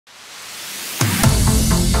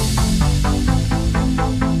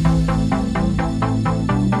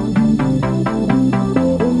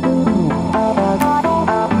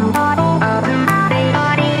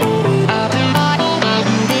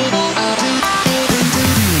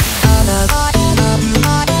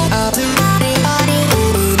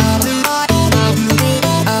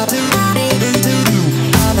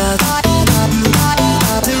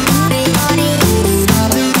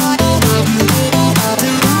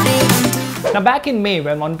Now back in May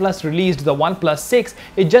when OnePlus released the OnePlus 6,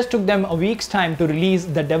 it just took them a week's time to release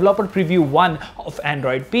the developer preview 1 of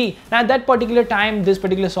Android P. Now at that particular time, this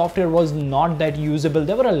particular software was not that usable.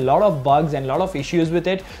 There were a lot of bugs and a lot of issues with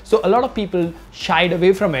it, so a lot of people shied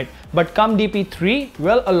away from it. But come DP3,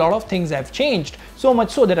 well, a lot of things have changed. So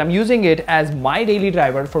much so that I'm using it as my daily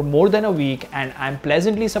driver for more than a week, and I'm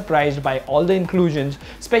pleasantly surprised by all the inclusions,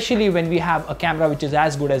 especially when we have a camera which is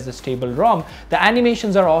as good as the stable ROM. The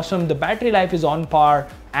animations are awesome, the battery life is on par,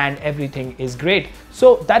 and everything is great.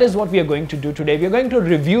 So that is what we are going to do today. We are going to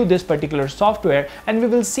review this particular software and we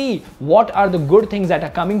will see what are the good things that are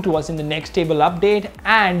coming to us in the next stable update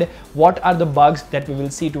and what are the bugs that we will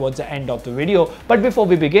see towards the end of the video. But before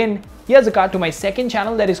we begin, here's a card to my second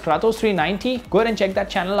channel, that is Kratos390. Go ahead and check that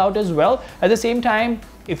channel out as well. At the same time,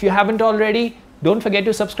 if you haven't already, don't forget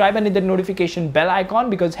to subscribe and hit the notification bell icon,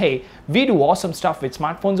 because hey, we do awesome stuff with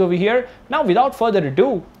smartphones over here. Now without further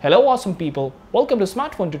ado, hello awesome people, welcome to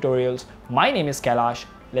Smartphone Tutorials. My name is Kailash.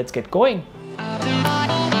 Let's get going.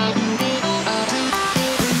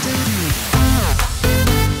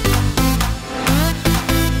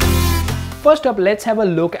 First up, let's have a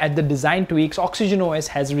look at the design tweaks OxygenOS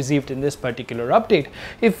has received in this particular update.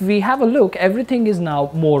 If we have a look, everything is now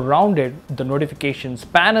more rounded. The notifications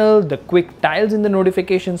panel, the quick tiles in the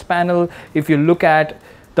notifications panel, if you look at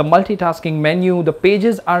the multitasking menu, the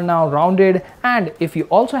pages are now rounded, and if you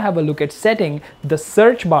also have a look at setting, the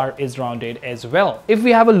search bar is rounded as well. If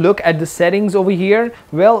we have a look at the settings over here,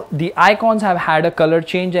 well, the icons have had a color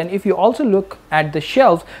change, and if you also look at the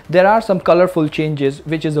shelves, there are some colorful changes,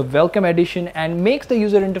 which is a welcome addition and makes the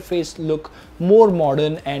user interface look more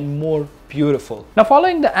modern and more beautiful. Now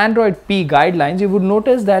following the Android P guidelines, you would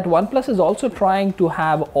notice that OnePlus is also trying to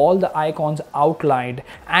have all the icons outlined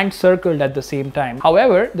and circled at the same time.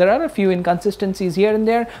 However, there are a few inconsistencies here and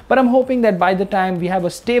there, but I'm hoping that by the time we have a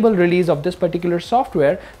stable release of this particular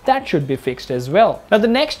software, that should be fixed as well. Now the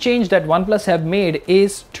next change that OnePlus have made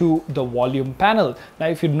is to the volume panel. Now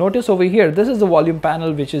if you notice over here, this is the volume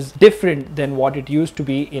panel, which is different than what it used to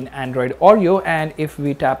be in Android Oreo, and if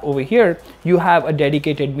we tap over here, you have a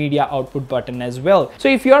dedicated media output button as well. So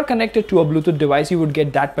if you are connected to a Bluetooth device, you would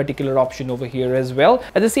get that particular option over here as well.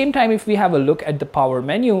 At the same time, if we have a look at the power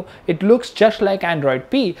menu, it looks just like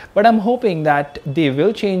Android P, but I'm hoping that they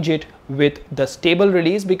will change it with the stable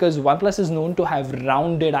release, because OnePlus is known to have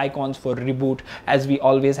rounded icons for reboot, as we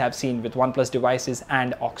always have seen with OnePlus devices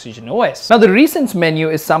and OxygenOS. Now the recents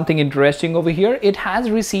menu is something interesting over here. It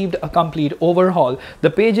has received a complete overhaul.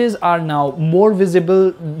 The pages are now more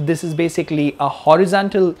visible. This is basically a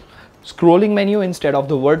horizontal scrolling menu instead of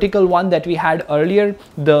the vertical one that we had earlier.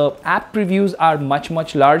 The app previews are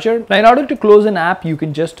much larger. Now in order to close an app, you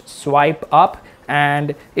can just swipe up,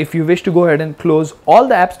 and if you wish to go ahead and close all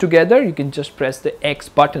the apps together, you can just press the X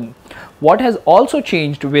button. What has also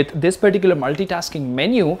changed with this particular multitasking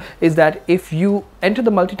menu is that if you enter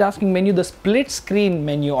the multitasking menu, the split screen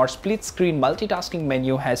menu or split screen multitasking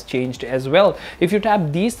menu has changed as well. If you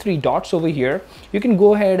tap these three dots over here, you can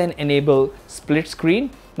go ahead and enable split screen.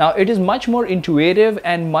 Now it is much more intuitive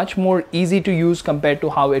and much more easy to use compared to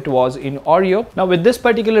how it was in Oreo. Now with this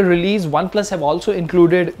particular release, OnePlus have also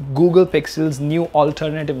included Google Pixel's new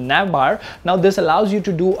alternative nav bar. Now this allows you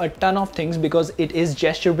to do a ton of things because it is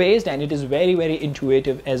gesture based and it is very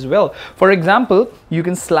intuitive as well. For example, you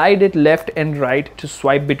can slide it left and right to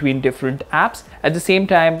swipe between different apps. At the same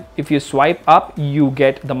time, if you swipe up, you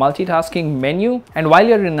get the multitasking menu, and while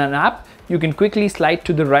you're in an app, you can quickly slide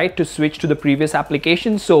to the right to switch to the previous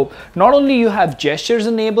application. So not only you have gestures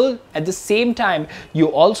enabled, at the same time you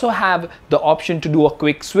also have the option to do a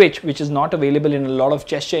quick switch, which is not available in a lot of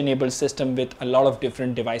gesture enabled system with a lot of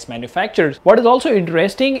different device manufacturers. What is also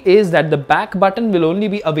interesting is that the back button will only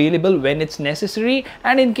be available when it's necessary,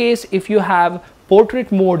 and in case if you have portrait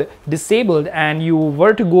mode disabled and you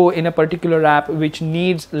were to go in a particular app which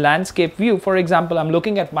needs landscape view, for example, I'm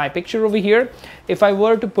looking at my picture over here. If I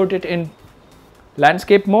were to put it in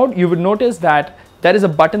landscape mode, you would notice that there is a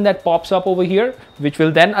button that pops up over here, which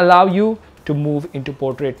will then allow you to move into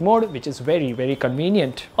portrait mode, which is very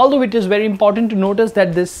convenient. Although it is very important to notice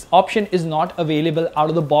that this option is not available out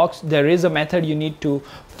of the box. There is a method you need to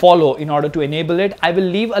follow in order to enable it. I will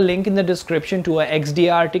leave a link in the description to a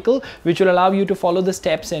XDA article which will allow you to follow the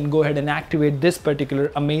steps and go ahead and activate this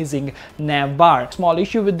particular amazing nav bar. Small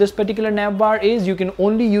issue with this particular nav bar is you can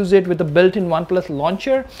only use it with a built-in OnePlus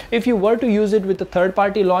launcher. If you were to use it with a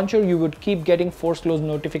third-party launcher, you would keep getting force close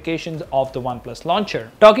notifications of the OnePlus launcher.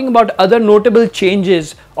 Talking about other notable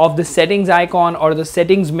changes of the settings icon or the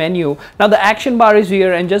settings menu, now the action bar is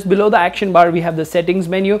here, and just below the action bar we have the settings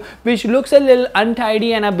menu, which looks a little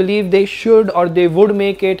untidy, and I believe they should or they would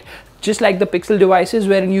make it just like the Pixel devices,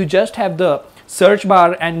 wherein you just have the search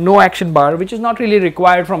bar and no action bar, which is not really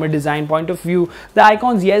required from a design point of view. The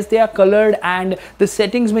icons, yes, they are colored, and the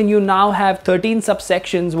settings menu now have 13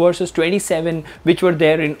 subsections versus 27 which were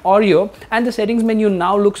there in Oreo, and the settings menu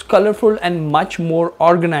now looks colorful and much more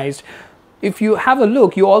organized. If you have a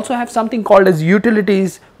look, you also have something called as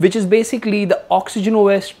utilities, which is basically the Oxygen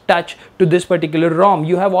OS touch to this particular ROM.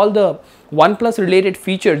 You have all the OnePlus related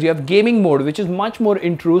features. You have gaming mode, which is much more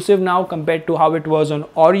intrusive now compared to how it was on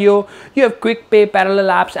Oreo. You have quick pay, parallel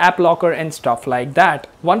apps, app locker, and stuff like that.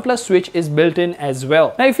 OnePlus Switch is built in as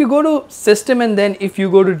well. Now, if you go to system and then if you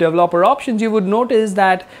go to developer options, you would notice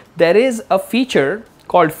that there is a feature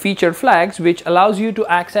called feature flags, which allows you to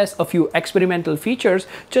access a few experimental features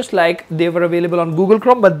just like they were available on Google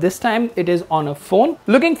Chrome, but this time it is on a phone.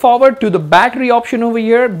 Looking forward to the battery option over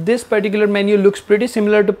here, this particular menu looks pretty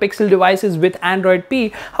similar to Pixel devices with Android P.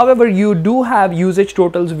 However, you do have usage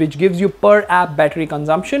totals, which gives you per app battery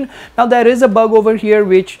consumption. Now, there is a bug over here,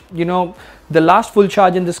 which, you know, the last full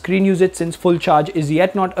charge and the screen usage since full charge is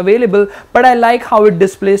yet not available, but I like how it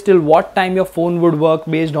displays till what time your phone would work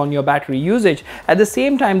based on your battery usage. At the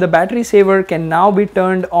same time, the battery saver can now be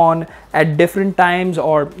turned on at different times,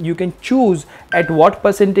 or you can choose at what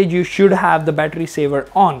percentage you should have the battery saver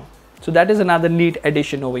on. So that is another neat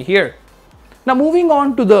addition over here. Now, moving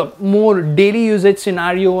on to the more daily usage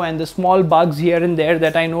scenario and the small bugs here and there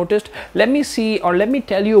that I noticed, let me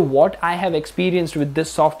tell you what I have experienced with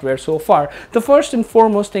this software so far. The first and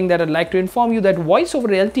foremost thing that I'd like to inform you that voice over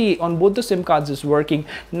LTE on both the SIM cards is working.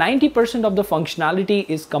 90% of the functionality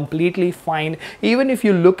is completely fine. Even if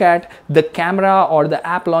you look at the camera or the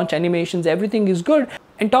app launch animations, everything is good.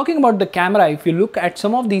 And talking about the camera, if you look at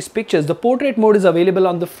some of these pictures, the portrait mode is available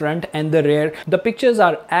on the front and the rear. The pictures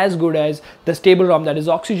are as good as the stable ROM, that is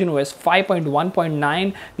Oxygen OS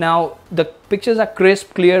 5.1.9. Now, the pictures are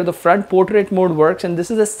crisp, clear, the front portrait mode works, and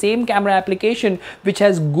this is the same camera application which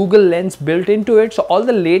has Google Lens built into it. So all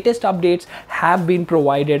the latest updates have been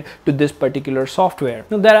provided to this particular software.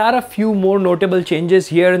 Now, there are a few more notable changes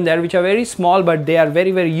here and there which are very small, but they are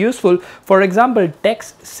very, very useful. For example,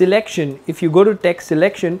 text selection. If you go to text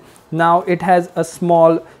selection, now it has a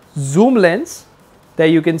small zoom lens that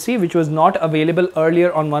you can see, which was not available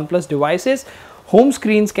earlier on OnePlus devices. Home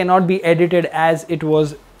screens cannot be edited as it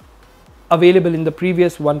was available in the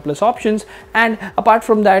previous OnePlus options. And apart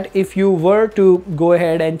from that, if you were to go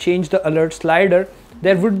ahead and change the alert slider,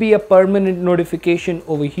 there would be a permanent notification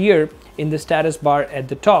over here in the status bar at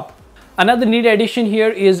the top. Another neat addition here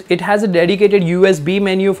is it has a dedicated USB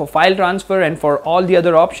menu for file transfer and for all the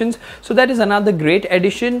other options. So that is another great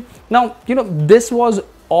addition. Now, you know, this was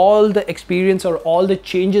all the experience or all the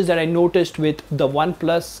changes that I noticed with the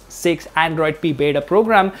OnePlus 6 Android P beta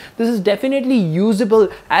program. This is definitely usable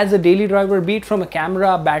as a daily driver, be it from a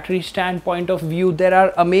camera, battery standpoint of view. There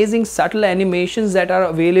are amazing subtle animations that are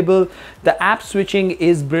available. The app switching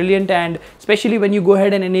is brilliant, and especially when you go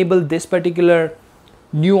ahead and enable this particular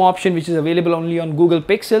new option which is available only on Google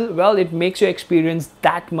Pixel, well, it makes your experience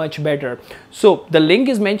that much better. So the link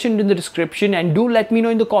is mentioned in the description, and do let me know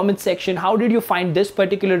in the comment section, how did you find this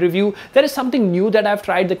particular review? There is something new that I've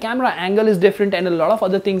tried. The camera angle is different and a lot of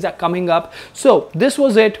other things are coming up. So this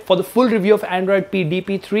was it for the full review of Android P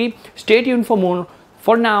DP3. Stay tuned for more.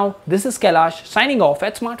 For now, this is Kailash signing off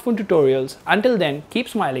at Smartphone Tutorials. Until then, keep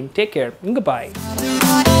smiling, take care, and goodbye.